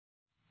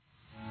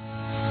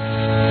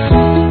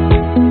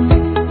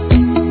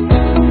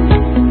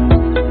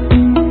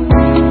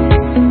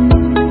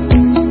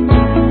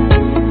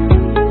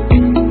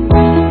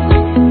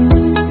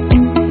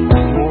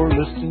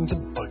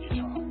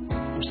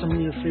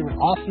favorite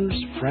authors,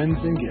 friends,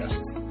 and guests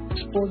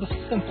explore the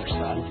simpler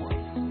side of life.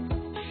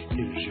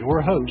 It is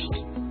your host,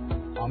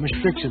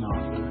 Amish fiction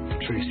author,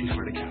 Tracy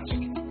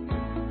Fredakowski.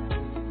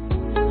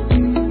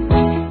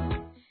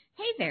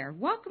 Hey there,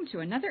 welcome to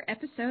another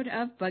episode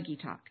of Buggy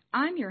Talk.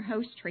 I'm your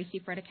host, Tracy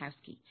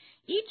Fredakowski.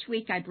 Each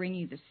week I bring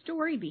you the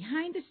story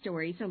behind the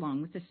stories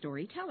along with the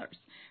storytellers.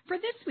 For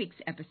this week's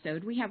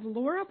episode, we have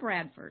Laura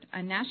Bradford,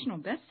 a national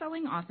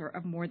best-selling author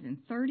of more than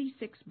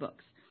 36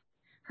 books.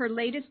 Her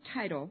latest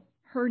title,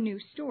 Her New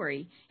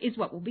Story, is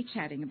what we'll be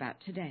chatting about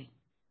today.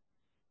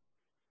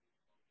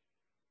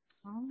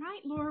 All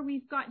right, Laura,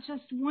 we've got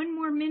just one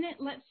more minute.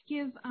 Let's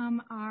give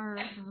our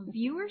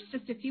viewers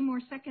just a few more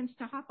seconds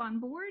to hop on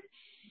board,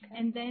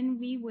 and then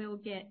we will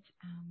get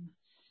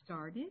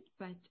started.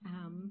 But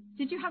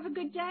did you have a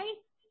good day?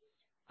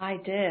 I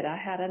did. I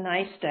had a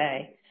nice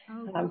day.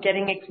 Oh,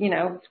 getting,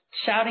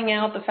 shouting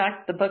out the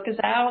fact that the book is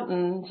out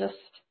and just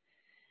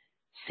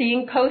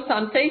seeing posts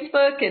on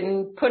Facebook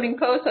and putting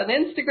posts on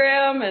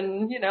Instagram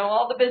and,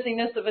 all the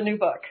busyness of a new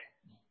book.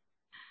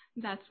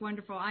 That's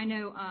wonderful. I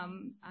know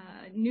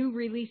new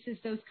releases,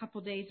 those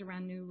couple days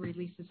around new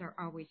releases are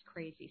always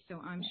crazy.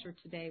 So I'm sure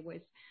today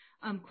was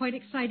quite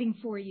exciting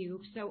for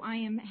you. So I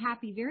am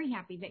happy, very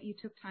happy that you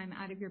took time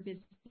out of your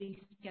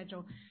busy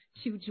schedule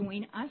to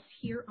join us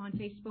here on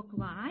Facebook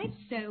Live.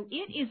 So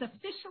it is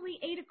officially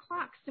 8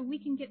 o'clock, so we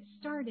can get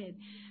started.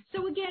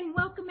 So again,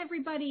 welcome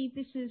everybody.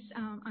 This is,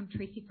 I'm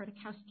Tracy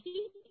Fredakowski,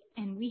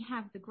 and we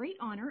have the great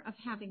honor of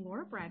having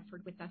Laura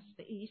Bradford with us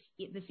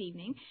this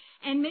evening.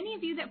 And many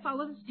of you that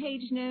follow this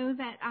page know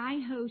that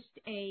I host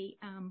a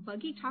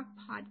Buggy Talk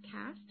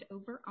podcast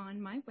over on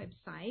my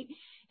website.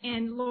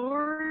 And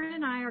Laura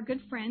and I are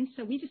good friends,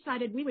 so we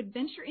decided we would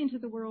venture into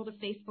the world of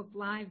Facebook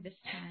Live this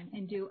time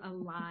and do a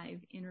live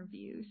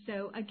interview.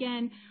 So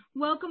again,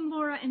 welcome,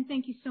 Laura, and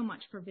thank you so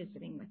much for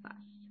visiting with us.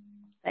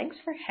 Thanks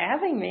for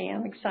having me.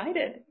 I'm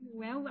excited.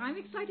 Well, I'm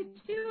excited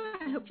too.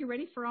 I hope you're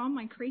ready for all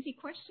my crazy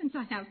questions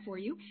I have for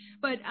you.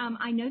 But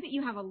I know that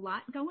you have a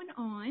lot going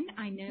on.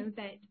 I know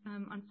that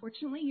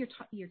unfortunately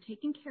you're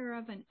taking care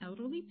of an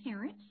elderly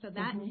parent, so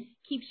that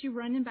keeps you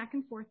running back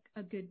and forth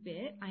a good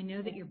bit. I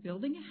know that you're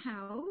building a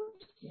house.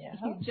 Yeah.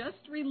 You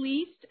just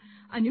released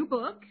a new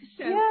book,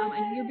 so I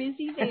know you're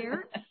busy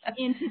there.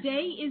 And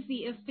today is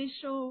the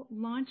official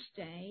launch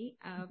day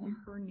of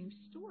Her New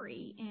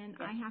Story. And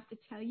I have to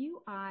tell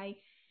you, I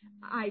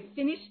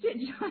finished it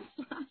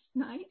just last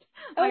night.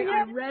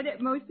 I read it,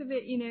 most of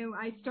it.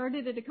 I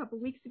started it a couple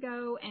weeks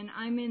ago, and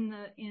I'm in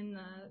the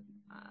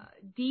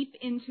deep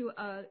into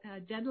a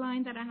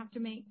deadline that I have to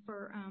make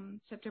for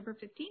September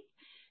 15th.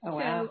 Oh,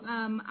 wow. So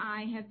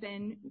I have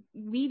been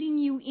weeding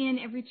you in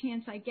every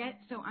chance I get.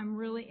 So I'm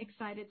really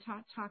excited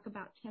to talk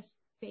about Tess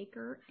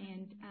Baker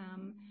and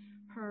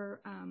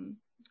her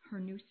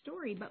new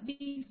story. But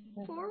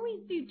before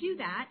we do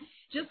that,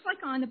 just like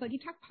on the Buggy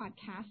Talk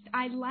podcast,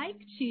 I like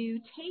to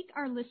take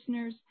our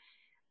listeners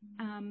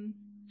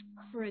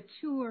for a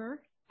tour,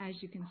 as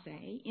you can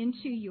say,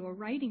 into your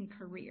writing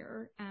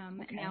career.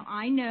 Now,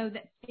 I know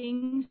that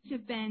things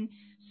have been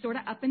sort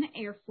of up in the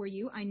air for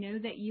you. I know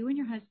that you and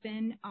your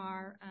husband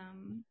are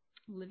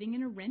living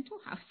in a rental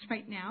house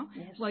right now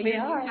while your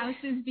new house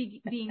is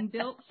being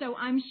built. So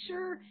I'm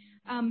sure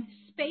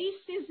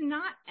space is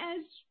not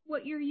as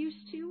what you're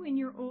used to in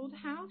your old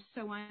house.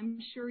 So I'm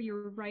sure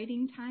your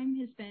writing time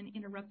has been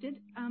interrupted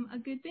a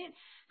good bit.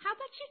 How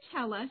about you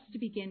tell us to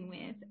begin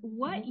with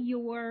what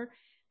your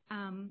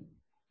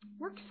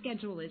work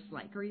schedule is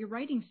like, or your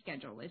writing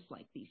schedule is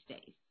like these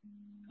days?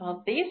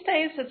 Well, these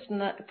days it's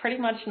pretty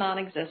much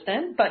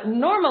non-existent, but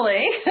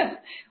normally,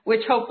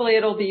 which hopefully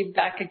it'll be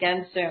back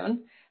again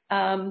soon,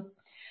 I'm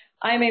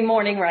a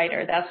morning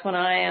writer. That's when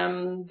I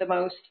am the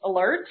most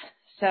alert.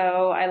 So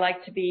I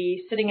like to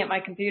be sitting at my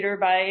computer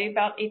by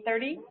about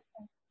 8:30.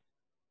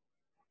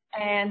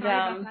 And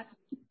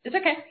it's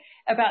okay,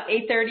 about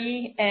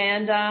 8:30,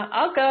 and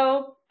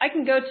I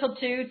can go till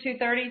 2,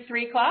 2:30,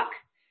 3 o'clock,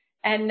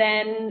 and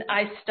then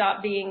I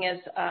stop being as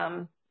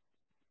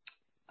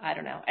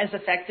as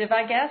effective,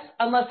 I guess,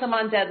 unless I'm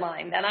on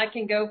deadline. Then I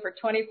can go for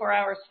 24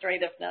 hours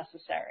straight if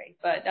necessary.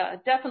 But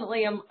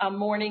definitely a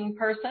morning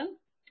person.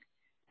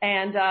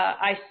 And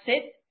I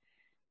sit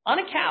on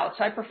a couch.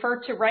 I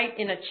prefer to write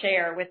in a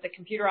chair with the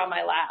computer on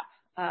my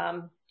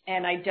lap.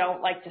 And I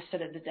don't like to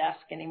sit at the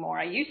desk anymore.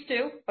 I used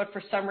to, but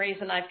for some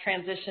reason I've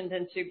transitioned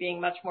into being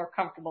much more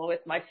comfortable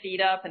with my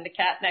feet up and the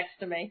cat next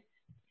to me.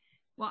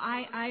 Well,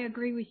 I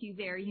agree with you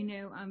there. You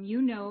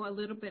know a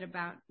little bit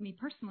about me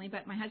personally,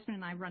 but my husband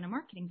and I run a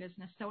marketing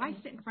business. So I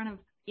sit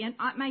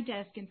at my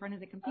desk in front of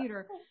the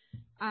computer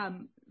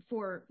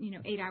for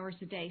 8 hours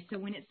a day. So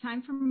when it's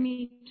time for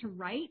me to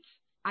write,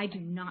 I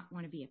do not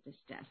want to be at this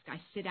desk. I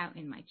sit out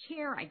in my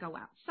chair. I go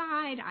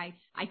outside.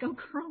 I go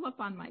curl up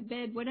on my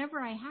bed,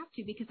 whatever I have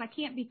to, because I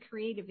can't be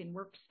creative in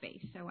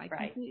workspace. So I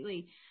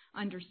completely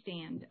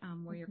understand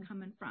where you're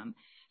coming from.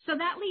 So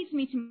that leads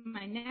me to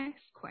my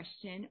next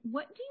question.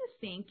 What do you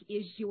think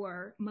is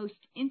your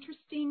most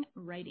interesting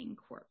writing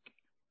quirk?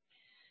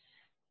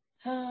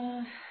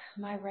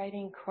 My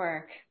writing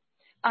quirk.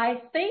 I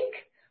think,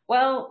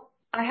 well,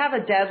 I have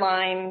a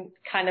deadline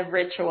kind of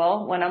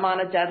ritual. When I'm on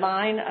a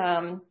deadline,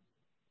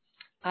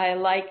 I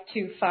like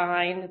to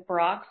find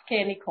Brock's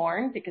candy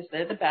corn because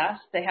they're the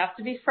best. They have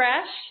to be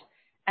fresh.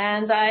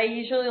 And I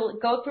usually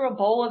go through a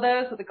bowl of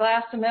those with a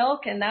glass of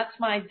milk, and that's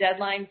my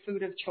deadline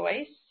food of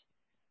choice.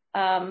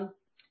 And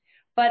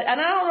I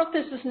don't know if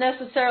this is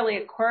necessarily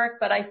a quirk,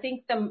 but I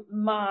think the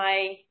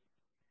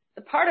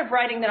part of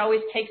writing that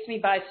always takes me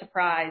by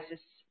surprise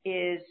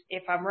is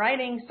if I'm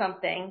writing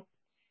something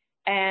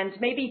and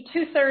maybe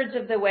 2/3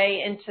 of the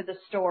way into the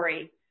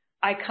story,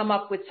 I come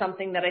up with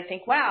something that I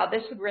think, wow,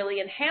 this would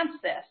really enhance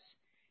this.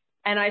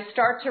 And I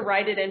start to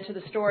write it into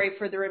the story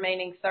for the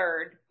remaining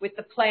third with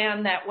the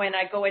plan that when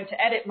I go into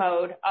edit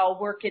mode, I'll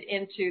work it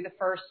into the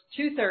first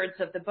 2/3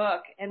 of the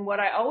book. And what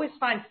I always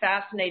find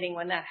fascinating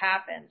when that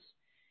happens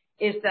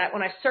is that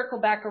when I circle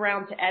back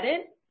around to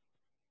edit,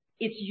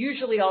 it's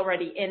usually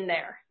already in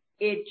there.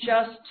 It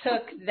just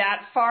took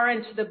that far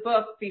into the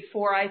book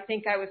before I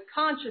think I was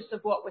conscious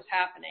of what was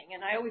happening.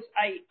 And I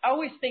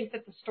always think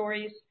that the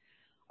stories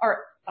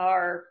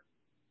are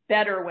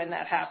better when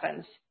that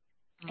happens.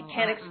 I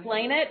can't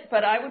explain it,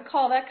 but I would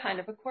call that kind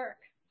of a quirk.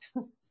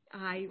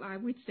 I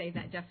would say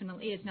that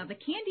definitely is. Now, the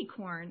candy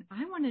corn,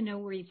 I want to know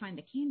where you find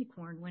the candy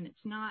corn when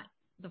it's not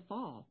the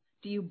fall.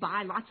 Do you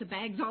buy lots of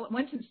bags all at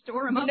once and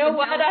store them up? You know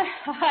what?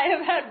 I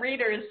have had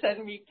readers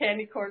send me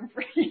candy corn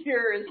for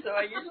years, so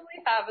I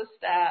usually have a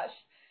stash.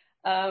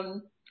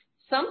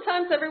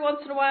 Sometimes every once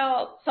in a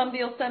while,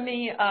 somebody will send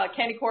me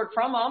candy corn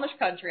from Amish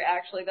country,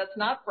 actually. That's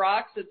not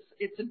Brock's.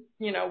 It's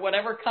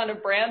whatever kind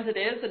of brand it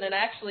is, and it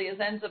actually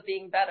ends up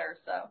being better,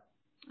 so.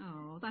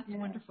 Oh, that's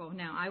wonderful.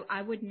 Now,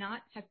 I would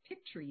not have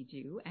pictured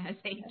you as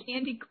a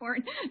candy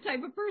corn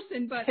type of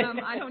person, but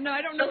I don't know.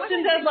 Just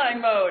in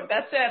deadline mode.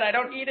 That's it. I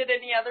don't eat it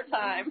any other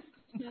time.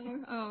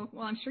 No? Oh,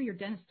 well, I'm sure your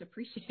dentist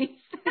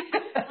appreciates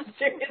that.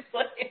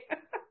 Seriously.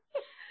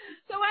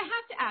 So I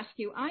have to ask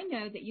you, I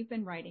know that you've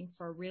been writing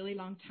for a really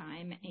long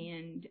time,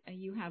 and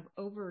you have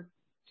over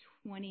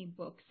 20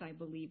 books, I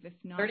believe, if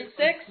not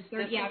 36.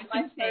 Yeah, I was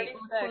going to say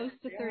close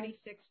to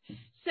 36.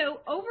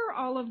 So over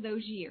all of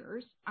those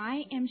years,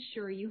 I am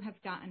sure you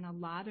have gotten a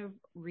lot of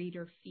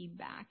reader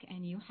feedback,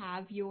 and you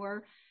have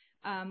your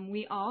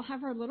we all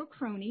have our little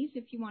cronies,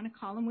 if you want to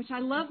call them, which I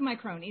love my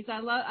cronies. I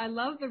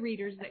love the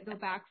readers that go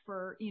back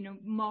for,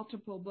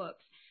 multiple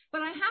books.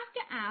 But I have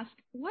to ask,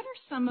 what are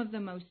some of the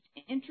most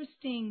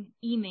interesting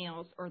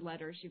emails or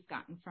letters you've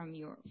gotten from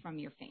your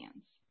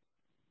fans?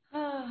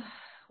 Oh,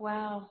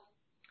 wow.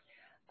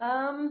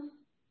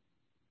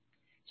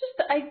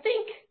 I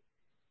think,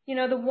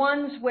 the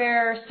ones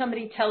where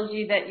somebody tells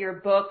you that your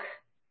book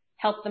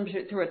helped them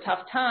through a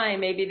tough time.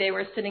 Maybe they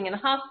were sitting in a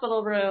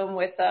hospital room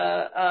with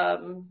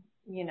a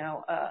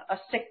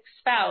sick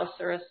spouse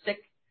or a sick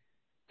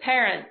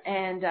parent,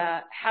 and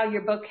how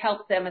your book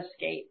helped them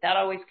escape. That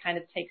always kind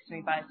of takes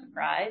me by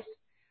surprise,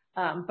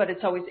 but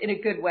it's always in a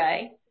good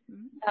way.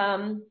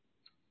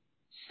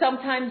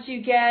 Sometimes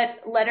you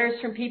get letters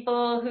from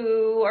people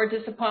who are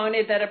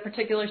disappointed that a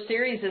particular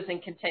series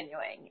isn't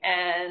continuing,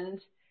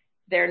 and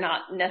they're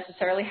not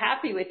necessarily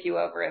happy with you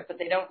over it, but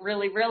they don't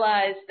really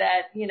realize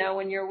that,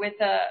 when you're with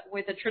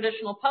a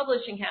traditional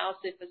publishing house,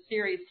 if a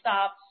series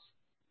stops,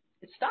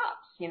 it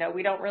stops.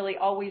 We don't really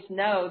always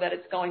know that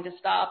it's going to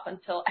stop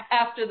until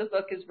after the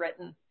book is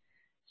written.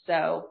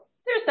 So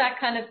there's that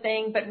kind of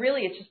thing, but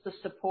really it's just the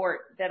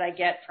support that I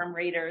get from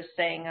readers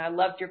saying, I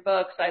loved your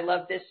books, I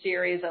love this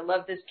series, I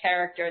love this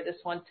character,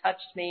 this one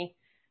touched me.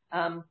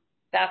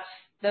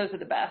 Those are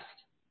the best.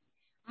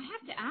 I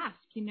have to ask,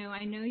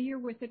 I know you're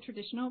with a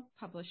traditional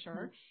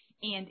publisher,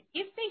 and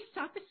if they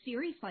stop a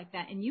series like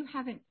that and you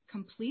haven't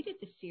completed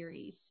the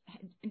series,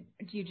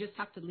 do you just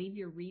have to leave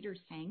your readers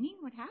hanging?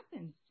 What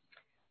happens?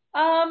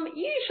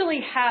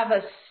 Usually have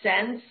a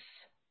sense,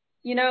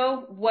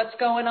 what's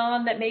going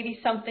on, that maybe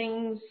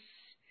something's,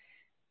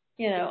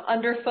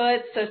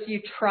 underfoot. So if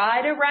you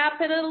try to wrap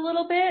it a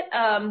little bit,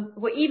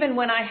 even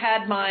when I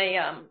had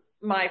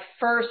my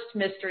first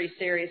mystery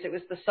series, it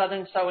was the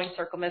Southern Sewing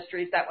Circle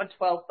Mysteries. That went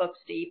 12 books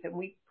deep, and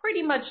we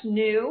pretty much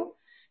knew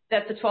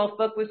that the 12th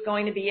book was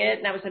going to be it,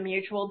 and that was a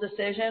mutual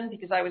decision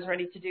because I was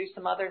ready to do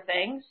some other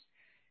things.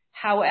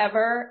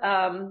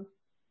 However,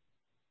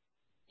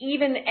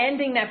 even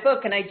ending that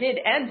book, and I did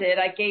end it,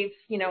 I gave,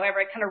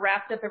 I kind of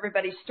wrapped up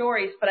everybody's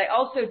stories, but I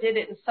also did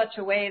it in such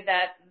a way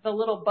that the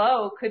little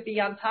bow could be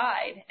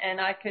untied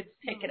and I could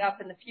pick it up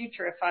in the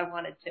future if I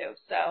wanted to.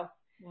 So.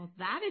 Well,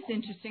 that is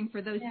interesting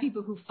for those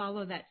people who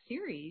follow that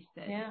series,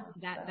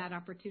 that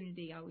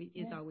opportunity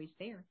is always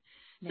there.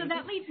 So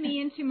that leads me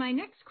into my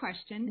next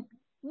question.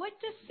 What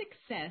does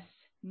success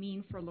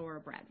mean for Laura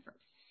Bradford?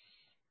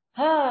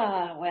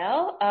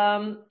 Well,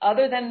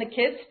 other than the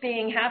kids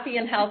being happy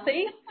and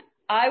healthy,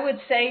 I would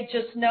say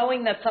just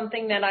knowing that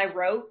something that I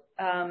wrote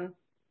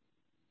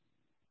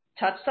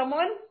touched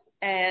someone,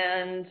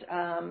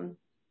 and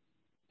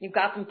you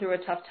got them through a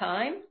tough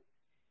time.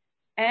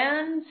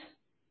 And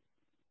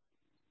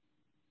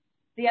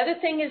the other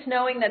thing is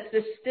knowing that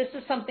this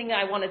is something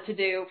I wanted to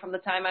do from the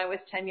time I was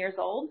 10 years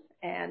old,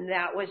 And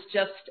that was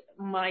just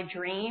my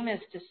dream, is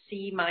to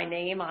see my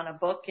name on a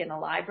book in a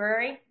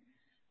library.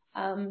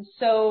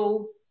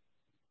 So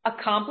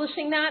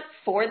accomplishing that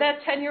for that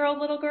 10-year-old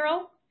little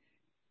girl,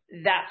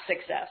 that's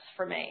success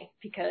for me,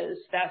 because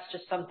that's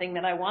just something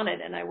that I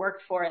wanted and I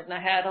worked for it. And I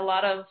had a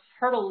lot of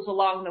hurdles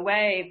along the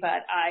way,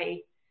 but I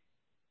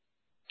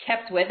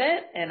kept with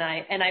it and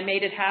I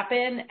made it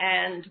happen.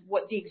 And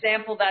what the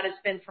example that has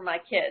been for my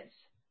kids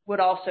would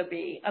also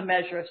be a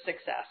measure of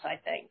success, I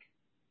think.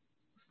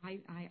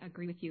 I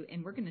agree with you.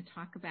 And we're going to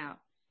talk about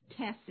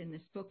Tess in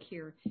this book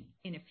here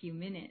in a few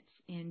minutes.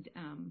 And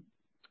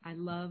I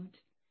loved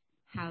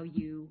how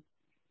you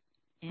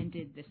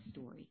ended this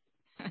story.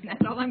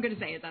 That's all I'm going to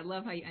say is I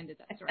love how you ended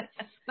that story.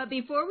 But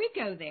before we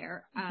go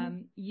there,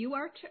 you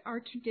are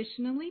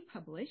traditionally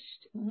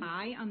published. Mm-hmm.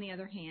 I, on the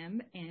other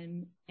hand,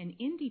 am an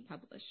indie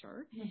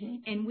publisher. Mm-hmm.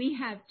 And we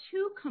have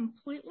two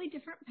completely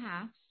different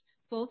paths.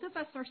 Both of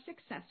us are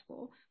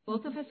successful.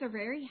 Both of us are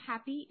very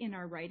happy in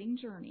our writing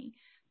journey.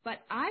 But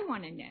I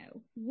want to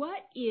know,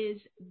 what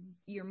is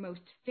your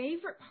most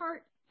favorite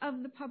part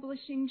of the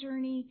publishing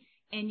journey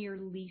and your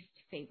least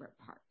favorite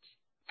part?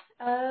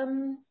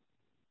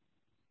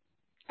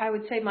 I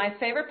would say my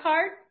favorite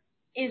part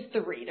is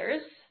the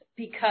readers,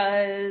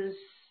 because,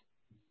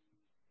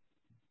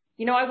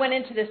 you know, I went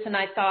into this and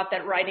I thought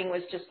that writing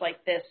was just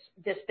like this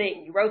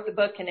thing. You wrote the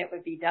book and it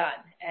would be done.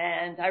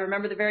 And I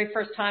remember the very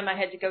first time I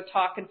had to go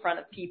talk in front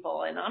of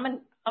people, and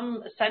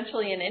I'm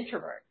essentially an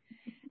introvert.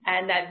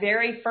 And that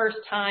very first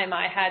time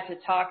I had to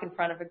talk in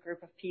front of a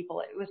group of people,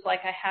 it was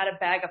like I had a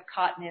bag of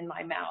cotton in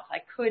my mouth. I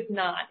could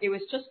not. It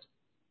was just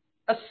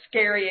a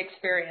scary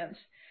experience.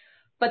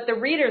 But the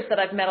readers that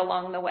I've met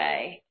along the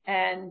way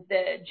and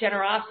the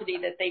generosity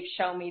that they've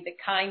shown me, the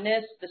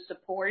kindness, the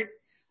support,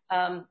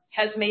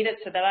 has made it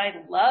so that I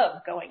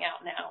love going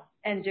out now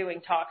and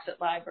doing talks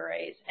at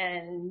libraries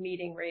and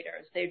meeting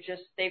readers.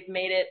 They've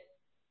made it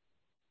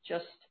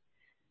just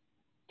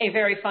a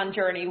very fun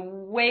journey,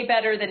 way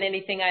better than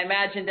anything I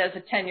imagined as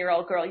a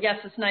 10-year-old girl. Yes,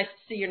 it's nice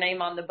to see your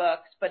name on the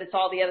books, but it's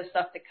all the other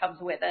stuff that comes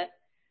with it.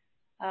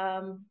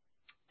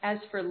 As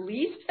for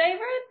least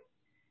favorite,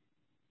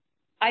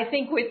 I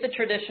think with the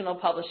traditional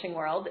publishing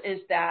world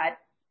is that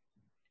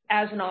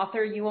as an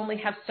author, you only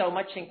have so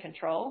much in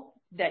control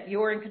that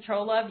you're in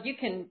control of. You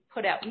can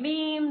put out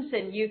memes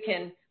and you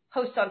can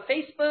post on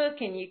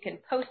Facebook and you can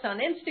post on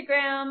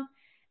Instagram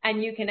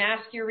and you can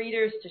ask your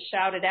readers to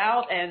shout it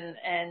out.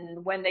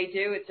 And when they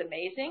do, it's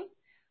amazing.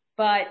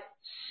 But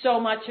so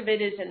much of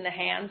it is in the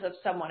hands of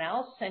someone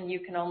else, and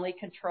you can only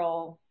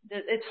control.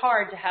 It's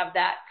hard to have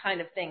that kind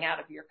of thing out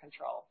of your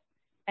control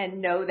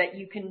and know that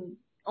you can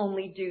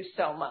only do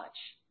so much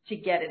to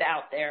get it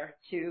out there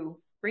to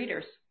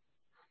readers.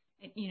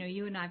 You know,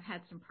 you and I have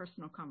had some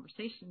personal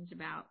conversations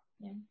about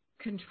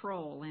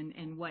control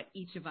and what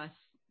each of us,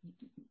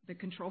 the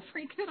control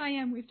freak that I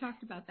am, we've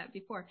talked about that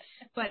before.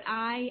 But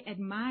I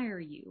admire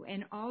you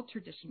and all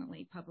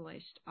traditionally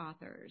published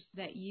authors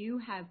that you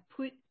have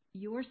put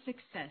your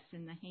success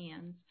in the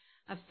hands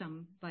of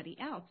somebody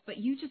else, but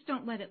you just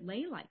don't let it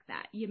lay like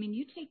that. I mean,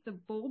 you take the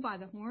bull by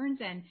the horns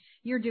and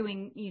you're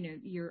doing, you know,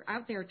 you're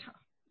out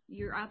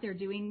there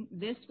doing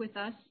this with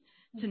us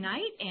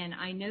tonight. And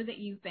I know that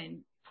you've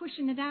been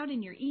pushing it out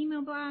in your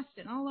email blast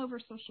and all over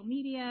social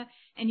media,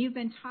 and you've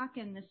been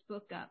talking this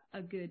book up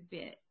a good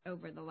bit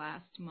over the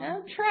last month.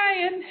 I'm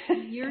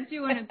trying. You're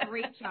doing a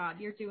great job.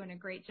 You're doing a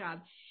great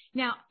job.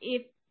 Now,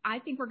 I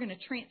think we're going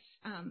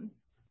to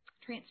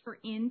transfer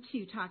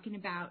into talking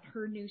about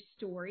her new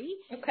story.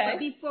 Okay. But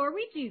before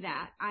we do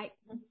that, I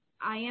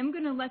am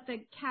going to let the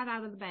cat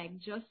out of the bag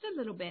just a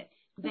little bit,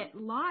 that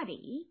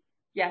Lottie,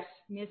 yes,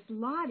 Miss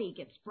Lottie,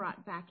 gets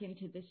brought back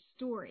into this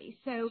story.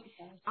 So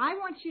I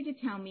want you to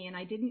tell me, and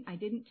I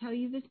didn't tell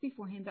you this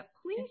beforehand, but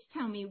please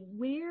tell me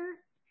where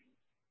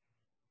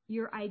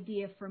your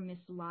idea for Miss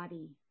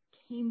Lottie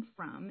came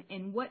from,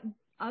 and what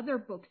other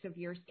books of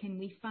yours can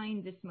we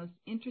find this most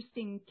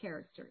interesting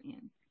character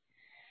in?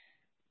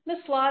 Miss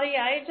Lottie,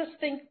 I just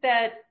think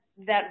that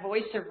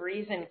voice of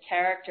reason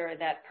character,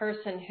 that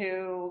person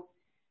who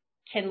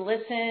can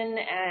listen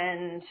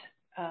and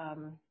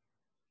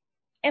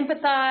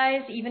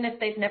empathize, even if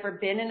they've never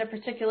been in a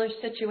particular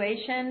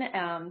situation,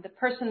 the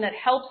person that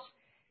helps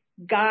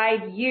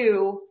guide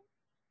you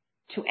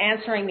to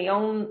answering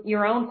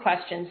your own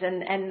questions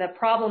and the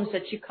problems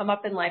that you come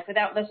up in life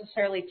without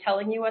necessarily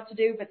telling you what to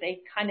do, but they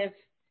kind of,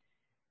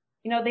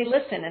 you know, they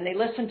listen, and they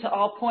listen to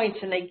all points,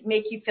 and they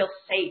make you feel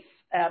safe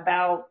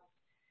about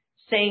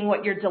saying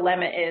what your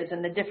dilemma is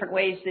and the different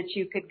ways that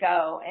you could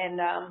go. And,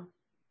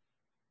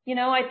 you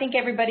know, I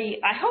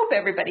hope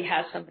everybody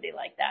has somebody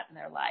like that in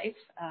their life.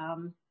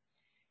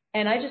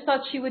 And I just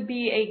thought she would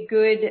be a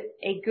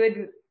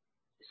good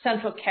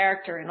central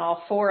character in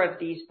all four of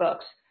these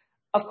books.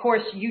 Of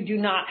course, you do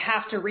not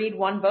have to read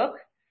one book,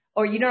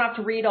 or you don't have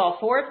to read all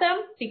four of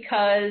them,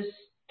 because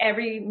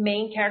every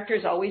main character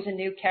is always a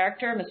new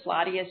character. Miss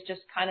Lottie is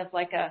just kind of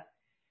like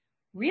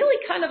really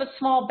kind of a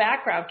small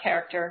background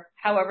character.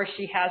 However,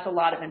 she has a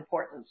lot of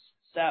importance.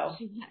 So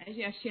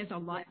She has a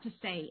lot to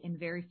say in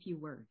very few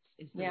words,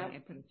 is the yeah. way I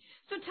put it.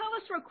 So tell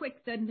us real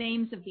quick the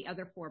names of the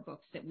other 4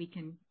 books that we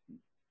can.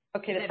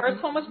 Okay, the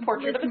first one was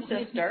Portrait of a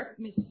Sister.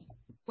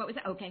 What was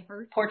it? Okay,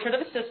 her. Portrait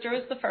of a Sister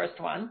is the first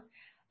one.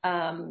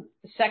 The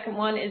second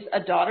one is A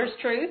Daughter's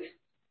Truth.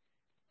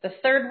 The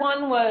third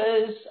one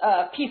was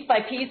Piece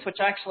by Piece, which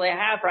actually I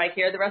have right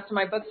here. The rest of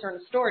my books are in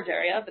the storage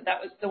area, but that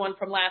was the one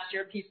from last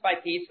year, Piece by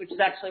Piece, which is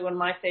actually one of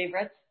my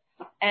favorites.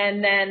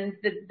 And then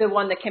the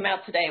one that came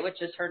out today,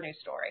 which is her new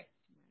story.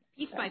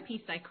 Piece by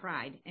piece, I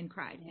cried and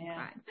cried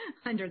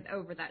and cried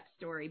over that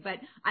story. But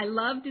I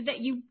loved that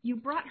you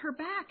brought her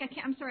back.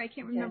 I'm sorry, I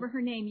can't remember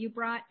her name. You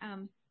brought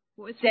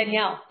what was her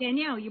Danielle. name?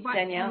 Danielle. You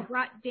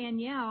brought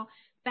Danielle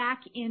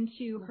back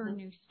into her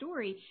new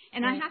story.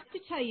 And I have to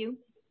tell you,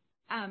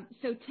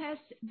 so Tess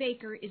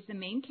Baker is the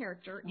main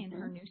character in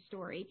her new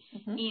story,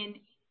 and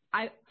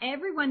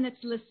everyone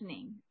that's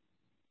listening,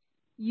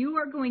 you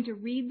are going to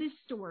read this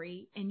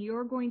story, and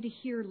you're going to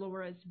hear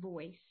Laura's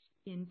voice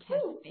in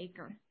Tess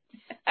Baker.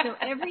 So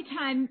every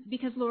time,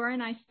 because Laura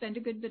and I spend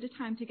a good bit of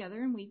time together,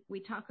 and we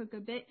talk a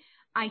good bit,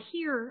 I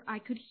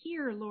could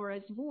hear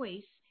Laura's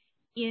voice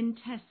in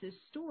Tess's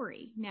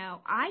story.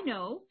 Now, I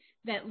know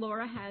that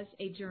Laura has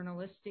a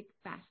journalist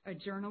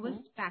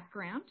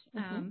background,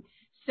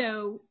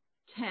 so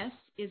Tess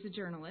is a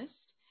journalist.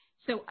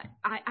 So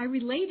I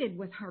related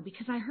with her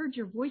because I heard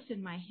your voice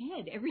in my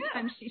head every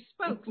time she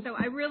spoke. So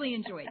I really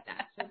enjoyed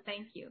that. So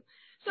thank you.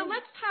 So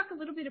let's talk a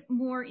little bit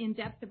more in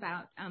depth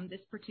about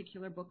this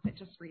particular book that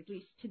just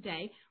released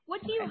today.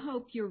 What do you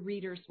hope your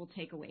readers will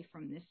take away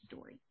from this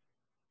story?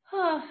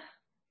 I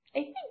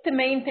think the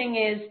main thing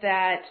is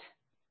that,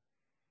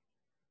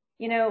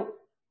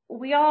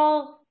 we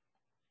all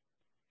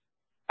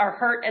are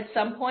hurt at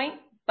some point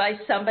by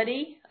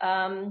somebody.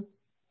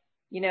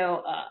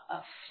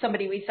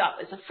 Somebody we thought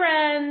was a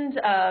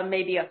friend,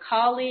 maybe a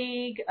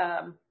colleague,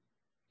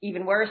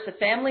 even worse, a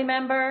family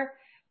member,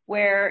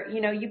 where,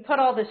 you put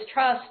all this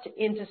trust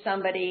into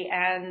somebody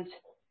and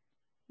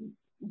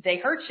they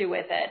hurt you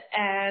with it.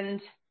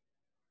 And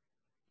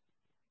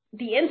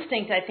the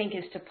instinct, I think,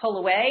 is to pull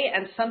away.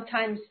 And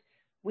sometimes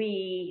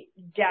we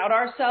doubt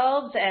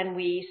ourselves and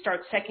we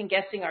start second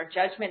guessing our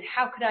judgment.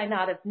 How could I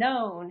not have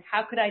known?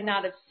 How could I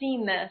not have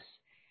seen this?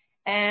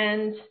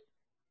 And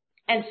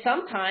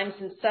sometimes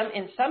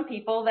in some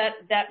people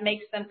that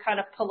makes them kind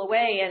of pull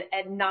away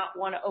and not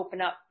want to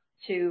open up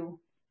to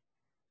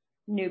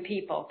new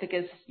people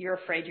because you're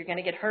afraid you're going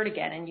to get hurt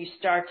again. And you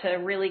start to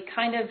really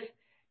kind of,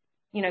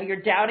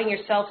 you're doubting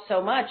yourself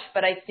so much.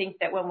 But I think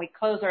that when we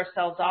close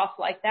ourselves off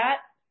like that,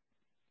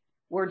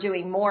 we're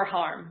doing more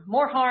harm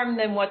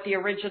than what the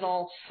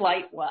original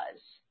slight was.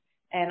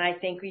 And I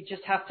think we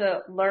just have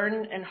to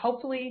learn, and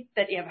hopefully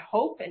that you have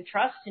hope and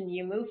trust and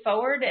you move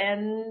forward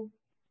and,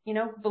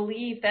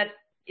 believe that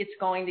it's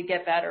going to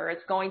get better,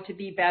 it's going to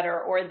be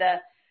better, or the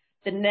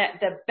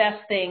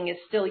best thing is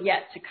still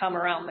yet to come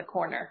around the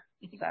corner.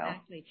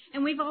 Exactly. So.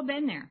 And we've all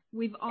been there.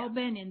 We've all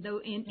been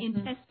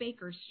in Tess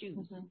Baker's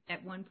shoes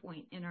at one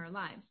point in our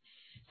lives.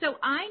 So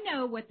I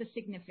know what the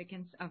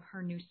significance of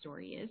her new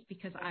story is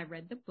because I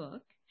read the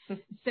book.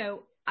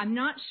 So I'm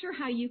not sure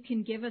how you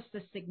can give us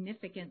the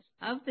significance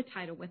of the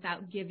title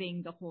without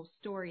giving the whole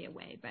story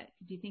away. But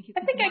do you think you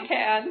can? I think I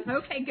can.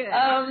 Okay, good.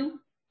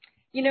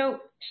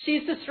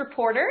 She's this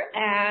reporter,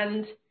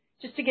 and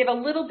just to give a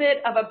little bit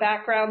of a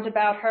background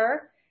about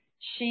her,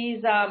 she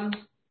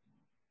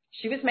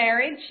was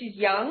married, she's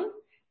young,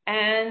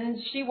 and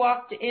she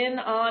walked in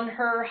on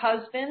her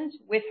husband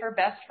with her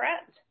best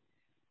friend.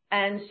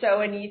 And so,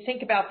 when you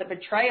think about the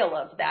betrayal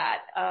of that,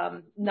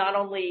 not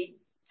only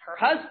her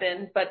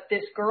husband, but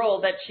this girl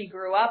that she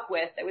grew up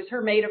with, that was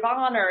her maid of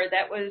honor,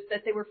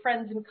 that they were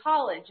friends in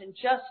college, and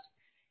just,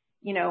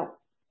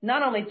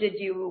 not only did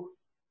you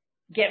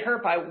get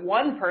hurt by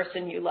one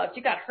person you loved,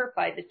 you got hurt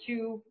by the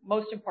 2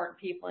 most important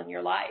people in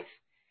your life.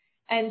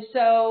 And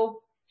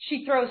so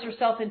she throws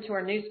herself into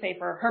her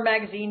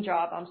magazine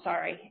job,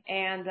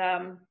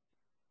 and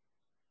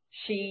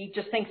she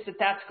just thinks that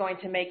that's going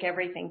to make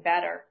everything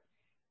better.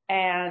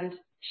 And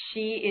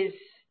she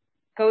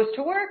goes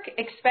to work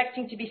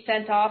expecting to be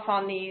sent off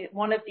on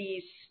one of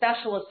these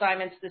special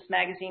assignments this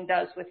magazine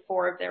does with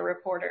 4 of their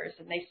reporters,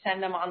 and they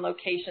send them on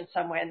location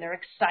somewhere, and they're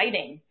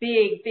exciting,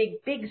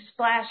 big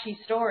splashy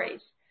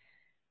stories.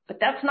 But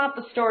that's not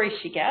the story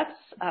she gets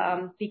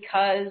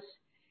because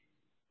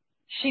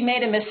she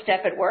made a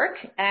misstep at work,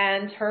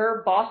 and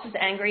her boss is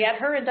angry at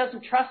her and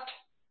doesn't trust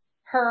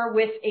her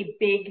with a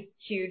big,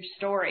 huge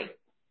story.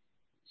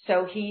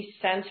 So he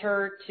sends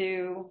her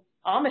to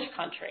Amish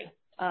country,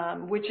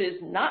 which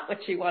is not what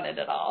she wanted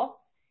at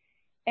all.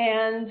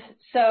 And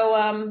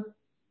so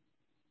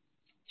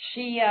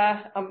she,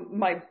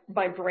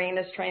 my brain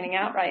is training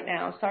out right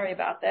now. Sorry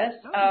about this.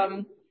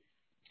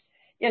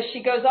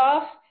 She goes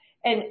off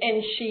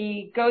and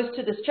she goes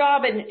to this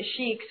job, and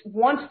she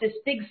wants this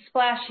big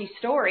splashy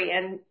story.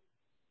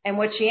 And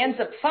what she ends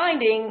up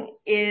finding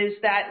is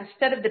that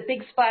instead of the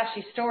big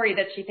splashy story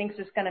that she thinks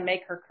is going to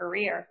make her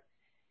career,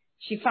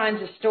 she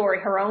finds a story,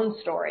 her own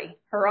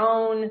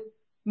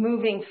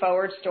moving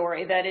forward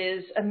story that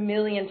is a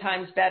million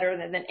times better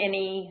than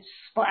any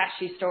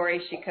splashy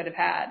story she could have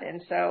had.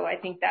 And so I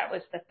think that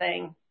was the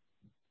thing.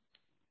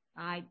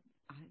 I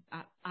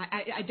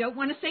don't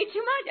want to say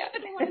too much. Yeah. I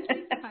don't want to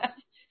say too much.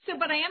 So,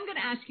 but I am going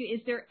to ask you,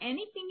 is there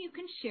anything you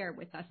can share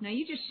with us? Now,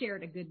 you just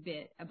shared a good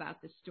bit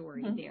about the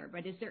story there,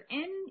 but is there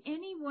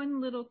any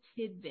one little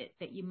tidbit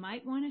that you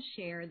might want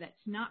to share that's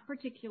not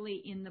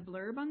particularly in the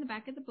blurb on the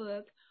back of the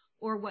book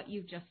or what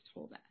you've just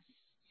told us?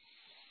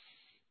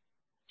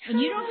 And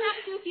you don't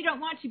have to if you don't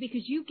want to,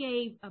 because you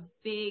gave a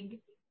big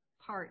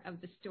part of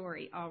the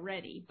story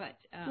already. But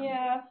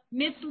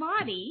Miss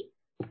Lottie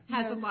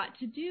has a lot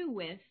to do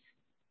with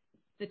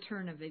the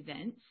turn of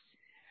events.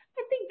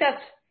 I think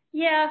that's,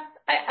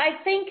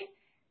 I think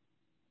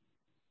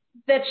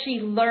that she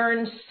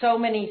learned so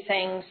many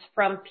things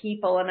from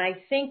people, and I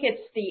think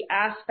it's the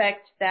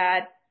aspect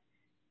that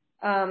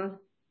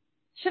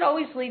should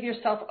always leave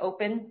yourself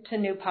open to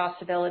new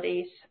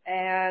possibilities,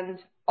 and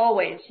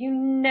always, you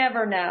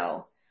never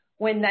know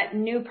when that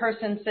new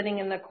person sitting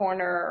in the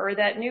corner or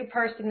that new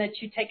person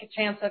that you take a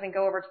chance of and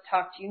go over to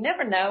talk to, you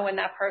never know when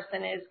that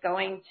person is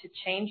going to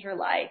change your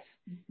life.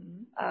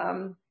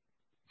 I'm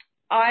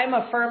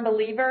a firm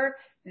believer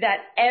that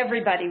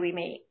everybody we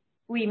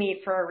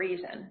meet for a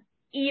reason.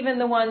 Even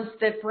the ones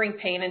that bring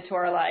pain into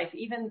our life,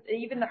 even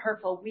the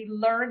hurtful, we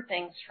learn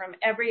things from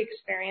every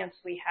experience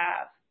we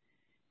have.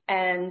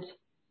 And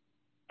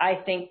I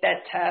think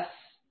that Tess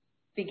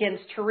begins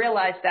to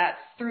realize that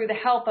through the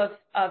help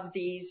of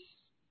these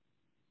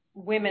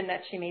women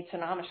that she meets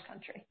in Amish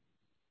country.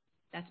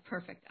 That's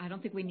perfect. I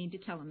don't think we need to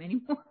tell them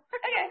anymore.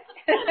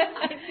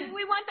 Okay.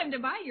 We want them to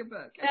buy your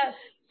book. Yes.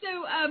 So,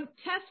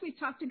 Tess, we've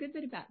talked a good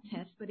bit about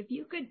Tess, but if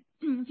you could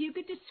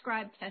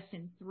describe Tess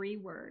in 3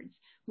 words,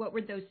 what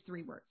would those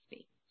 3 words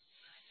be?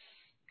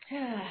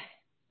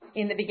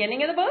 In the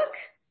beginning of the book,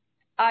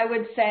 I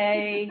would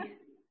say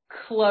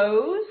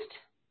closed,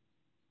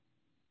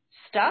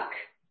 stuck,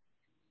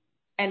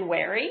 and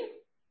wary.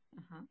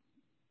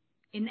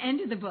 In the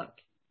end of the book,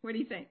 what do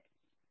you think?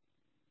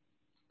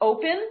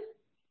 Open,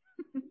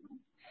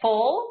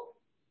 full,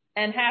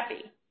 and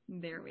happy.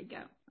 There we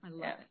go. I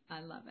love it. I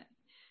love it.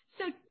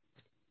 So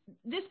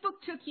this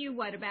book took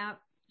you, about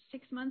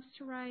 6 months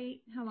to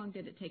write? How long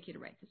did it take you to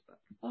write this book?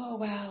 Oh,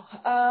 wow.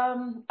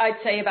 I'd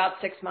say about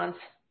 6 months.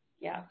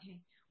 Yeah. Okay.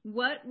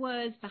 What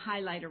was the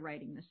highlight of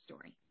writing this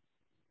story?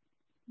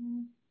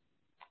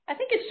 I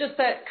think it's just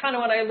that kind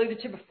of what I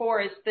alluded to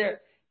before is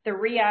the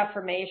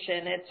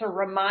reaffirmation. It's a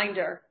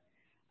reminder,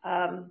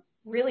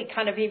 really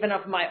kind of even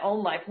of my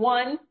own life.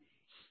 One,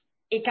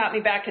 it got me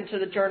back into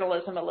the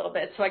journalism a little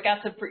bit. So I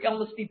got to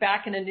almost be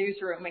back in a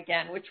newsroom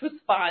again, which was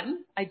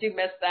fun. I do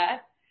miss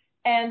that.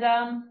 And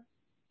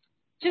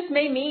just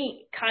made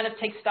me kind of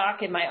take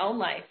stock in my own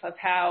life of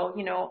how,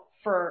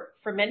 for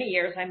many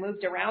years I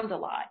moved around a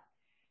lot.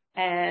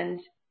 And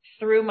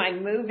through my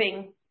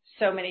moving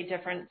so many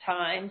different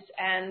times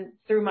and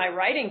through my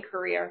writing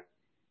career,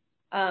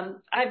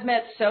 I've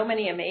met so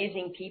many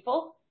amazing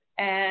people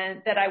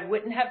and that I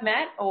wouldn't have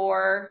met,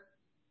 or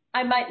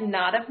I might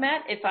not have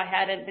met if I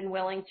hadn't been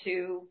willing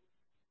to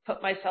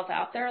put myself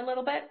out there a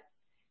little bit.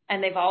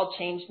 And they've all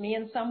changed me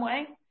in some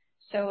way.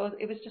 So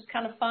it was just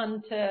kind of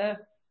fun to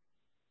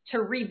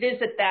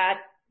revisit that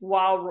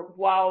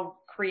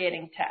while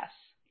creating Tess.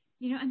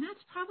 And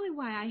that's probably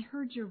why I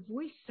heard your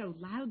voice so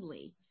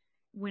loudly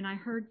when I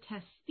heard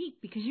Tess speak,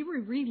 because you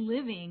were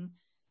reliving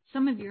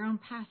some of your own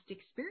past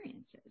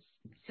experiences.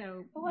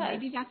 So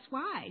maybe that's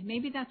why.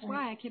 Maybe that's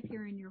why I kept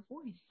hearing your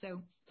voice.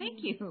 So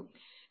thank you.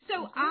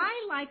 So I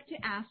like to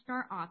ask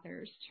our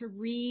authors to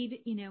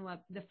read,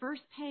 the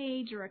first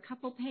page or a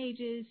couple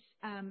pages.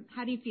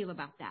 How do you feel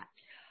about that?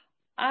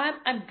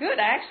 I'm good.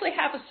 I actually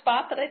have a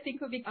spot that I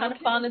think would be kind of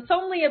fun. It's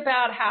only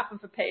about half of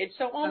a page,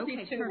 so it won't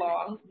be too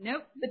long.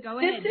 Nope. But go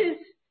ahead.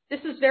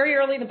 This is very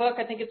early in the book.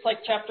 I think it's like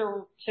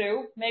chapter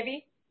 2,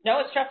 maybe. No,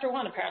 it's chapter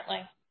 1,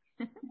 apparently.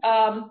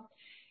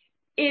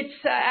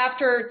 It's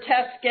after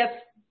Tess gets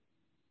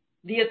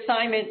the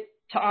assignment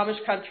to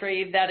Amish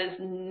country that is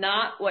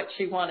not what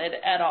she wanted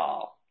at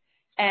all.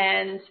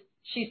 And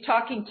she's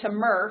talking to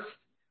Murph,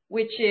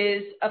 which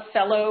is a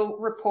fellow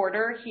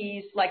reporter.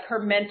 He's like her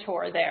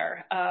mentor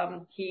there.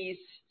 He's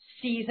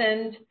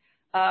seasoned,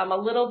 a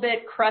little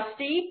bit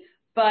crusty,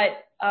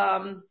 but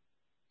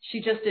she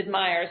just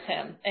admires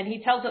him. And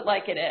he tells it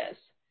like it is.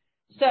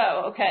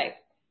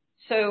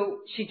 So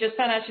she just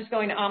found out she's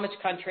going to Amish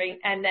country,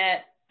 and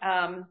that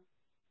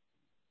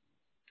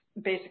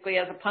basically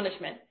as a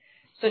punishment.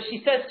 So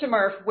she says to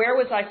Murph, "Where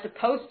was I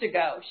supposed to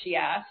go?" she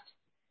asked.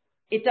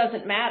 "It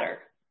doesn't matter."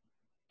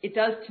 "It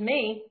does to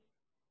me."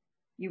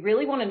 "You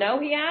really want to know?"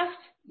 he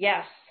asked.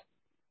 "Yes.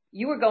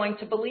 You were going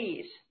to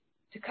Belize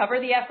to cover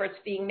the efforts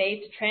being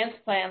made to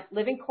transplant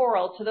living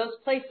coral to those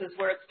places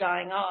where it's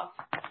dying off."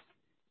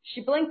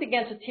 She blinked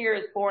against the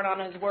tears born on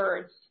his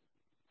words,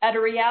 at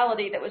a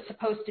reality that was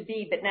supposed to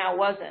be but now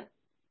wasn't.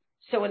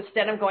 "So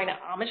instead of going to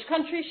Amish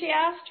country?" she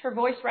asked, her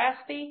voice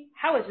raspy.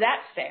 "How is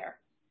that fair?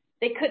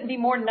 They couldn't be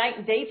more night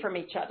and day from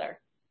each other."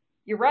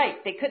 "You're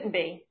right, they couldn't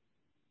be.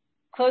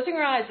 Closing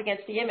her eyes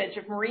against the image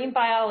of marine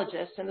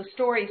biologists and the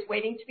stories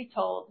waiting to be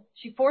told,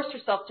 she forced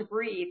herself to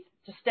breathe,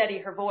 to steady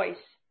her voice.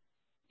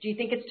 Do you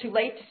think it's too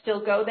late to still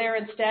go there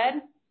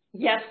instead?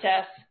 Yes,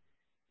 Tess.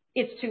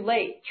 It's too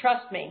late,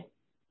 trust me.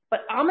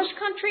 But Amish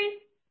country?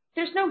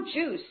 There's no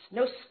juice,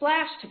 no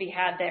splash to be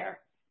had there.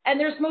 And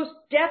there's most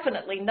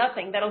definitely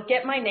nothing that'll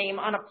get my name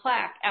on a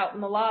plaque out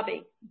in the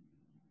lobby.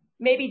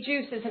 Maybe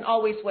juice isn't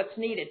always what's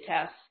needed,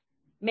 Tess.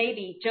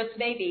 Maybe, just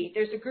maybe,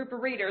 there's a group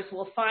of readers who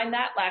will find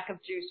that lack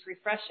of juice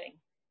refreshing.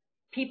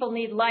 People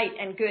need light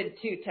and good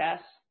too,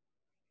 Tess.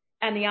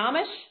 And the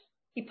Amish?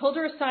 He pulled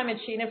her assignment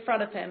sheet in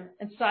front of him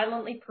and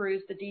silently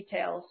perused the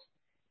details.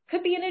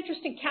 Could be an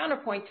interesting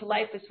counterpoint to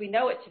life as we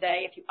know it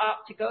today if you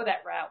opt to go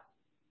that route.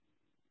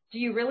 Do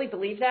you really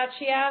believe that?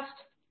 She asked.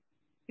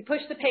 He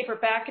pushed the paper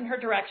back in her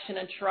direction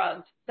and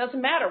shrugged.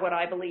 Doesn't matter what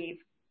I believe,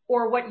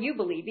 or what you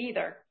believe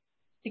either.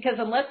 Because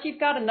unless you've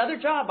got another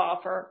job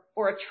offer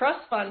or a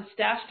trust fund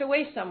stashed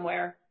away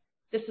somewhere,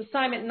 this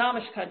assignment in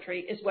Amish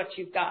country is what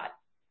you've got.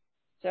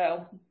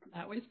 So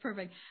that was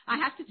perfect. I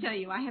have to tell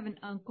you, I have an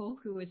uncle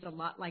who is a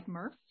lot like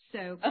Murph,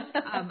 so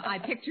I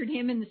pictured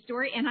him in the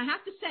story. And I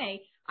have to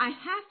say, I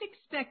half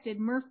expected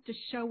Murph to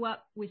show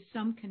up with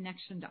some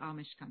connection to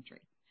Amish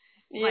country.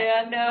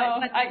 But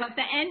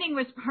the ending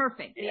was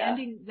perfect. The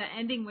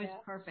ending was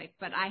perfect.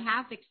 But I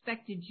half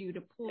expected you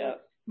to pull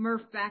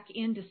Murph back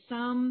into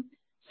some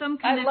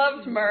connection. I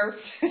loved Murph.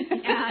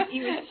 Yeah,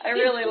 I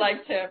really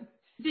liked him.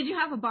 Did you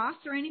have a boss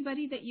or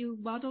anybody that you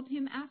modeled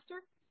him after?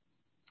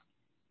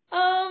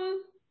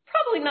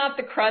 Probably not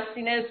the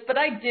crustiness, but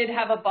I did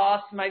have a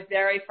boss in my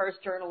very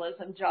first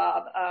journalism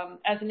job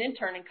as an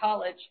intern in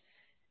college,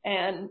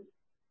 and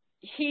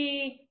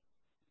he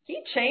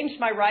changed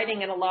my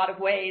writing in a lot of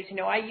ways. You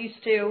know, I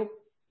used to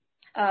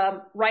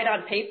write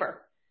on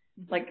paper,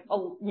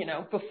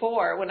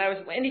 before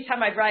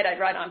anytime I'd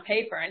write on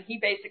paper, and he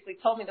basically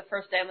told me the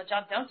first day on the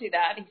job, don't do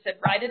that. He said,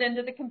 write it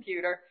into the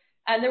computer.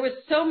 And there was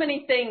so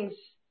many things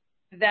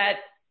that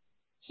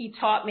he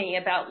taught me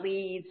about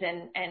leads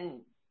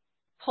and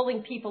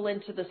pulling people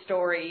into the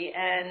story.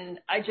 And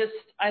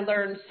I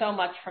learned so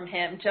much from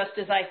him, just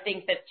as I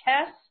think that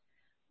Tess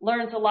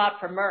learns a lot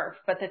from Murph.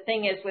 But the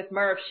thing is with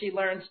Murph, she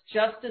learns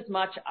just as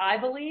much, I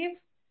believe,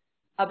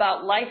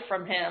 about life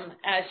from him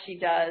as she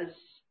does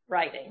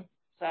writing.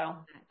 So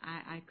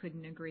I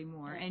couldn't agree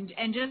more. And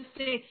just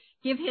to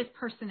give his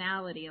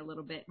personality a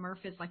little bit,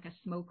 Murph is like a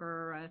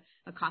smoker,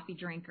 a coffee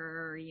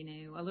drinker,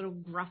 a little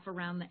gruff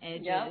around the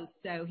edges. Yep.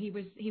 So he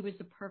was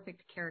the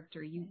perfect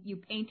character. You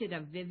painted a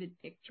vivid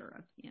picture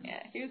of him.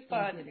 Yeah, he was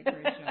fun. You did a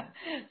great job.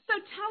 So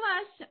tell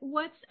us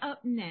what's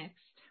up next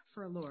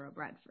for Laura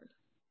Bradford.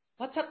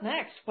 What's up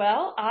next?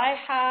 Well, I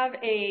have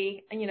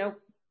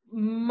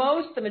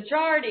the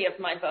majority of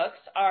my books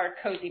are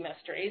cozy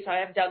mysteries. I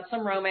have done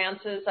some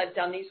romances. I've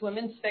done these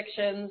women's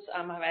fictions.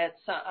 I've had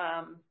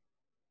some,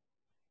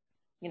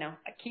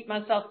 I keep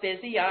myself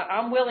busy.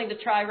 I'm willing to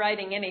try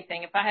writing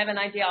anything. If I have an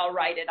idea, I'll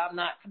write it. I'm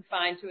not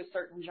confined to a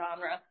certain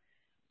genre.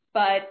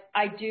 But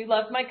I do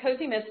love my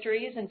cozy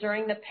mysteries. And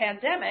during the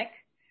pandemic,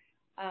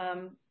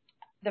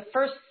 the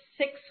first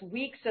 6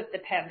 weeks of the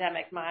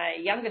pandemic, my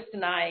youngest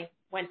and I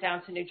went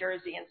down to New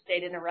Jersey and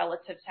stayed in a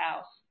relative's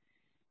house.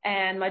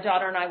 And my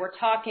daughter and I were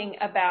talking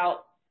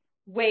about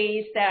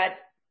ways that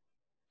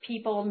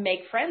people make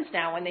friends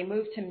now when they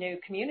move to new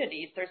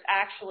communities. There's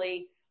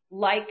actually,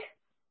 like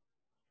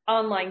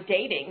online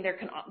dating,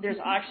 there's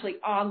actually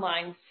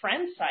online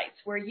friend sites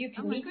where you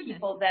can meet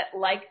people that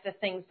like the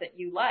things that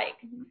you like.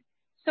 Mm-hmm.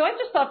 So I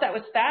just thought that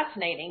was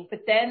fascinating.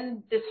 But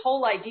then this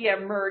whole idea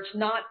emerged,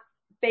 not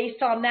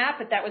based on that,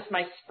 but that was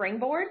my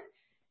springboard.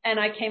 And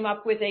I came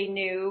up with a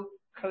new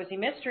cozy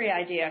mystery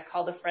idea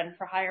called A Friend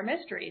for Hire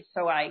Mysteries.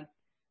 So I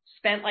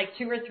spent like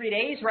 2 or 3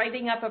 days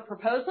writing up a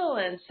proposal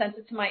and sent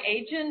it to my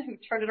agent, who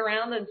turned it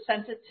around and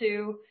sent it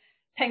to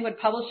Penguin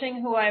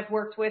Publishing, who I've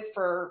worked with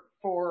for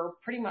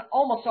pretty much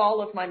almost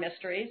all of my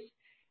mysteries,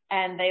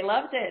 and they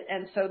loved it.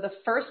 And so the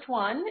first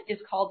one is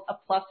called A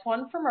Plus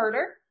One for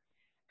Murder,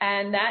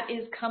 and that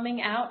is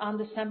coming out on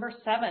December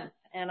 7th,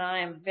 and I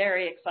am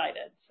very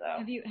excited. So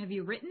have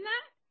you written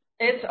that?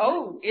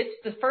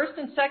 It's the first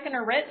and second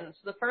are written.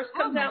 So the first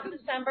comes out in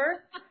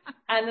December,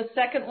 and the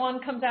second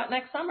one comes out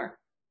next summer.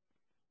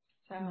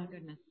 So. Oh my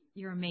goodness.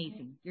 You're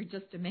amazing. You're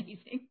just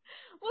amazing.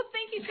 Well,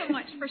 thank you so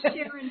much for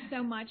sharing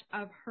so much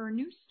of her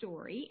new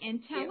story. And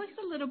tell us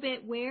a little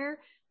bit where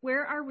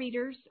our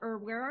readers or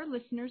where our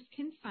listeners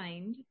can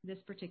find this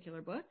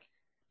particular book.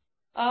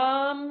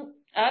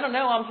 I don't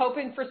know. I'm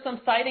hoping for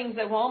some sightings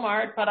at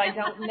Walmart, but I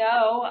don't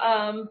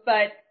know.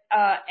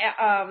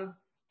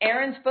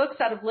 Erin's Books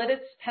out of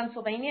Lititz,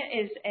 Pennsylvania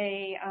is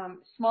a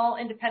small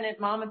independent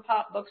mom and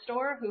pop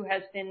bookstore who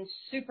has been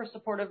super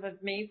supportive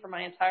of me for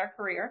my entire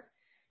career.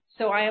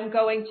 So I am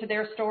going to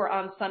their store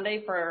on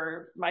Sunday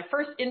for my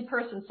first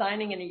in-person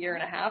signing in a year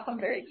and a half. I'm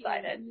very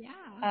excited.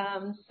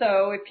 Yeah.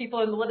 So if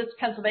people in the Lititz,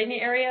 Pennsylvania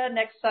area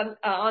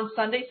on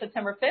Sunday,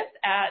 September 5th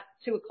at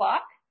 2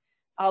 o'clock,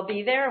 I'll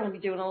be there and we'll be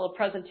doing a little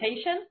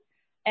presentation.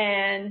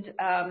 and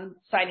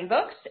signing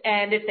books.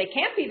 And if they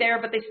can't be there,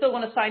 but they still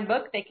want a signed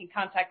book, they can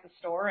contact the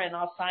store and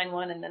I'll sign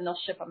one and then they'll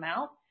ship them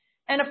out.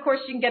 And of course,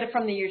 you can get it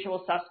from the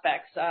usual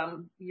suspects.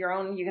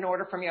 You can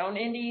order from your own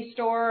indie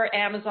store,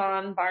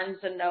 Amazon, Barnes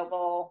and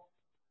Noble,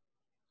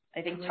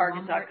 I think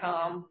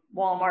Target.com,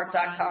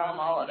 Walmart.com,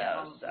 all of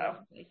those.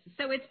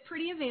 So it's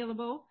pretty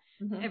available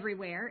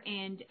everywhere.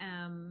 And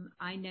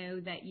I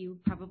know that you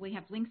probably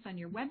have links on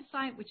your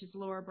website, which is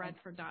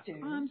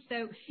laurabradford.com.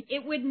 So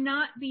it would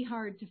not be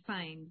hard to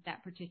find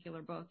that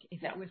particular book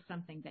if it was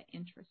something that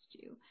interests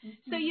you.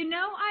 So,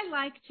 I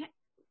like to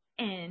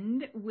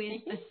end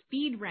with a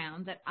speed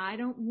round that I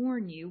don't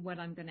warn you what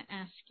I'm going to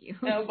ask you.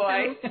 Oh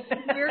boy. So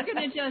we're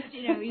going to just,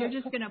 you're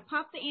just going to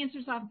pop the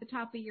answers off the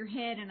top of your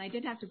head. And I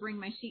did have to bring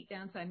my sheet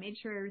down, so I made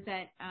sure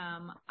that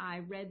I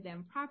read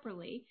them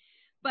properly.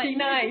 But be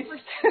nice.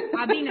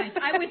 I'll be nice.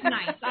 I was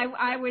nice.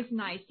 I was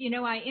nice.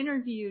 I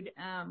interviewed,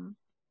 I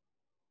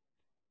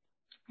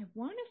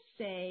want to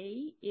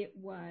say it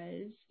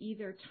was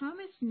either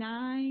Thomas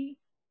Nye.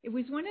 It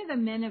was one of the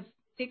men of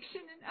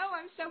fiction, and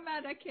I'm so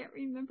mad I can't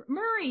remember.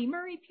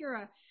 Murray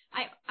Pura.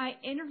 I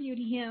interviewed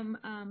him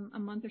a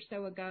month or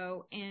so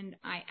ago, and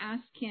I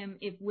asked him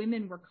if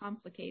women were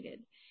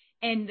complicated,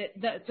 and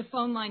the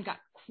phone line got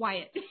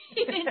quiet.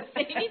 He didn't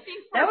say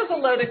anything. That was a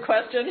loaded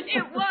question.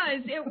 It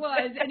was,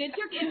 and it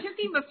took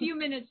him a few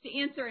minutes to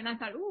answer, and I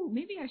thought,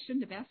 maybe I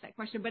shouldn't have asked that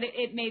question, but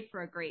it made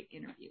for a great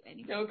interview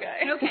anyway.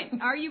 Okay.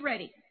 Are you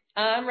ready?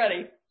 I'm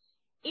ready.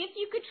 If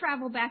you could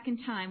travel back in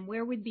time,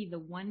 where would be the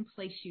one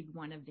place you'd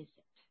want to visit?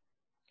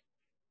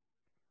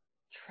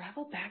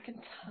 Travel back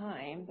in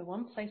time, the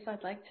one place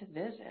I'd like to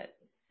visit.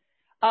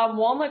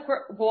 Walnut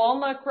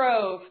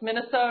Grove,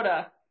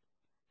 Minnesota.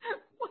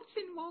 What's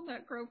in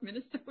Walnut Grove,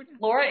 Minnesota?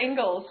 Laura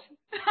Ingalls.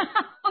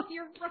 Oh,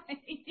 you're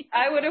right.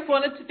 I would have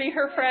wanted to be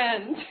her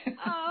friend.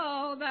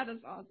 Oh, that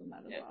is awesome.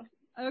 Awesome.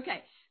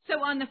 Okay.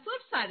 So on the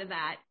flip side of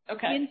that,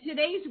 in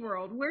today's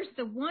world, where's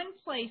the one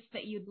place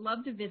that you'd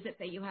love to visit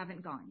that you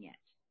haven't gone yet?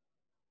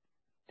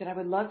 That I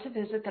would love to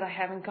visit that I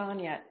haven't gone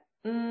yet.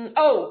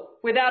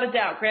 Without a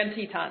doubt, Grand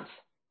Tetons.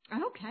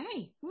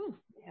 Okay. Ooh.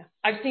 Yeah.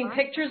 I've seen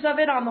pictures of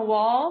it on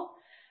walls,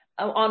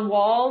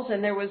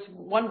 and there was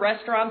one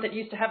restaurant that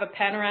used to have a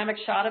panoramic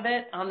shot of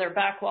it on their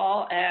back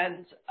wall,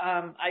 and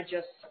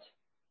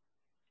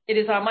it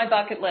is on my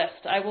bucket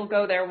list. I will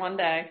go there one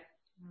day.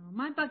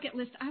 My bucket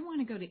list, I want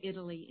to go to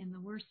Italy in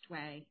the worst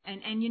way.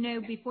 And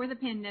before the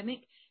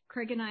pandemic,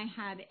 Craig and I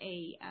had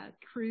a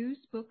cruise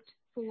booked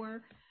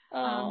for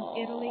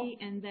Italy,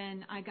 and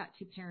then I got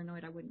too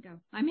paranoid. I wouldn't go.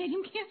 I made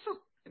him cancel.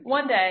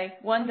 One day.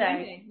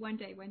 Okay,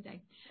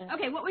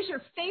 what was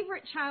your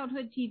favorite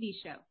childhood TV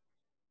show?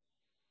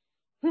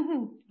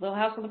 Little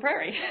House on the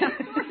Prairie.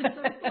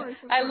 Of course.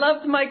 I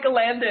loved Michael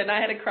Landon.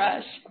 I had a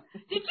crush.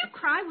 Did you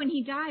cry when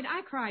he died?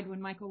 I cried when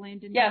Michael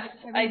Landon died.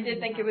 Yes, I did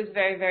think it was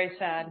very, very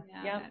sad.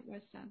 Yeah, that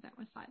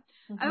was sad.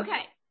 Mm-hmm.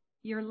 Okay,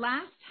 your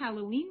last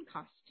Halloween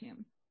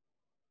costume.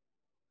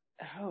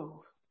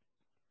 Oh.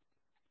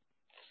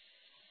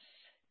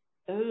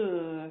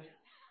 Ooh.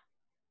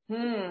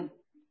 Can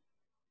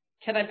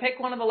I pick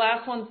one of the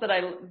last ones that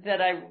I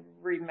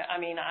remember? I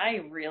mean,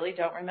 I really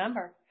don't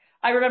remember.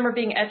 I remember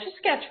being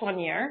Etch-a-Sketch one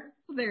year.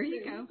 Well, there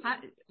you go.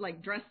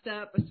 Like dressed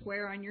up, a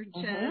square on your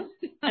chest.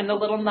 And the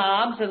little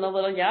knobs and the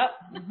little,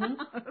 Mm-hmm.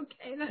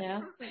 Okay, that's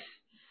perfect.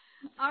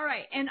 All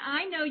right, and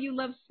I know you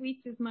love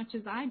sweets as much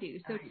as I do,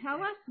 so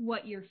tell us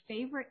what your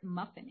favorite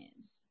muffin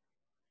is.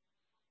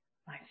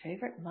 My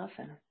favorite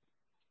muffin?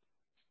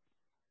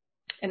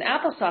 An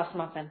applesauce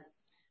muffin.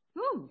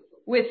 Ooh.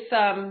 With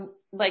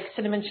like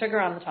cinnamon sugar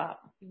on the top.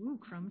 Ooh,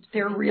 crumbs.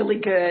 They're really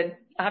good.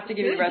 I'll have to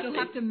give you the recipe. You'll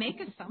have to make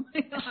us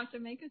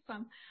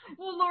some.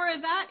 Well, Laura,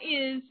 that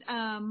is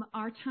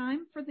our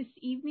time for this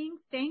evening.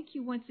 Thank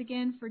you once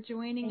again for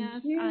joining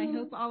us. You. I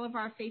hope all of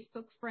our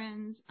Facebook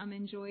friends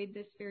enjoyed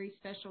this very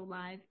special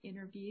live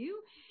interview.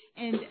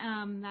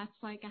 And that's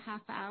like a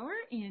half hour.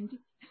 And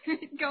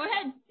go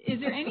ahead.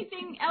 Is there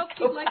anything else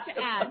you'd like to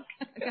add?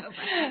 Go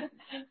ahead.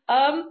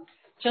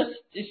 Just,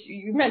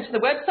 you mentioned the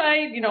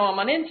website, I'm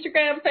on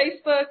Instagram,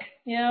 Facebook,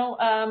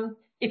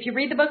 if you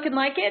read the book and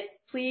like it,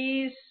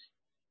 please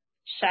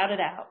shout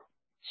it out.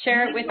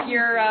 Share it with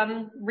your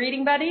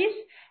reading buddies.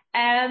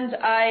 And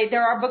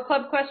there are book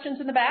club questions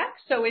in the back.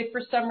 So if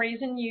for some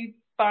reason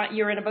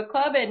you're in a book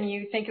club and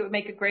you think it would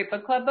make a great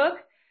book club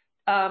book,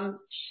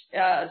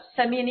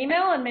 send me an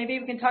email and maybe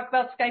we can talk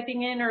about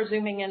Skyping in or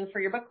Zooming in for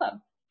your book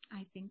club.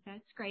 I think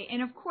that's great.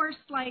 And of course,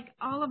 like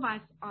all of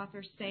us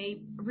authors say,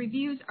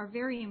 reviews are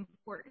very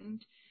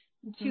important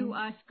to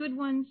us. Good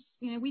ones,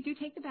 we do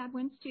take the bad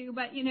ones too,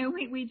 but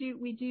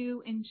we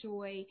do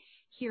enjoy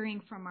hearing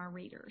from our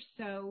readers.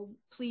 So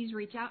please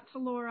reach out to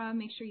Laura,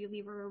 make sure you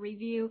leave her a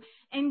review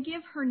and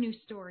give her new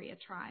story a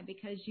try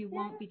because you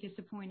won't be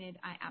disappointed.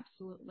 I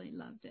absolutely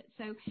loved it.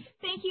 So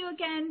thank you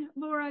again,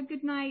 Laura.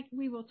 Good night.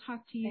 We will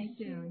talk to you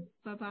soon.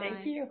 Bye-bye.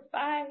 Thank you.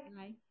 Bye.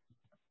 Bye.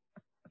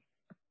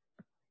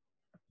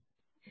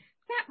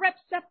 That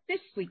wraps up this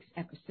week's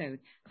episode.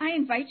 I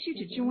invite you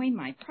to join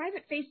my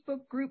private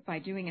Facebook group by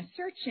doing a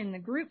search in the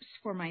groups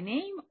for my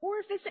name or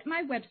visit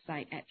my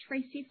website at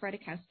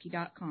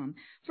tracyfredikowski.com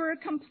for a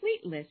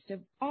complete list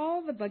of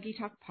all the Buggy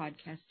Talk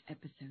podcast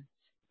episodes.